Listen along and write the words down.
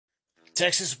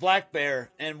Texas black bear,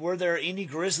 and were there any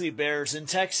grizzly bears in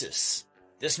Texas?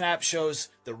 This map shows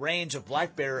the range of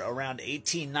black bear around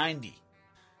 1890.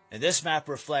 And this map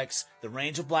reflects the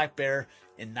range of black bear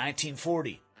in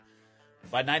 1940.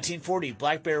 By 1940,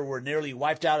 black bear were nearly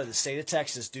wiped out of the state of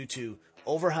Texas due to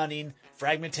overhunting,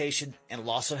 fragmentation, and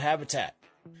loss of habitat.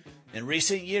 In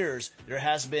recent years, there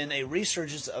has been a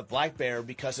resurgence of black bear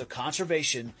because of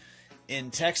conservation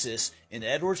in Texas, in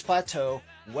Edwards Plateau,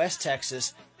 West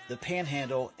Texas, the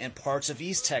Panhandle, and parts of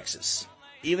East Texas.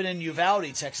 Even in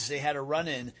Uvalde, Texas, they had a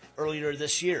run-in earlier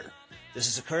this year. This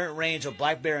is the current range of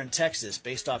black bear in Texas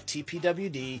based off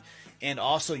TPWD and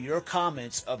also your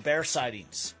comments of bear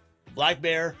sightings. Black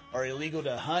bear are illegal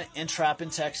to hunt and trap in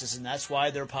Texas, and that's why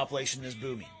their population is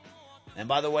booming. And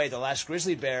by the way, the last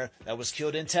grizzly bear that was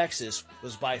killed in Texas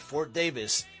was by Fort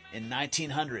Davis in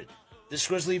 1900. This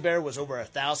grizzly bear was over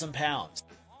 1,000 pounds.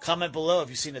 Comment below if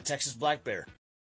you've seen a Texas black bear.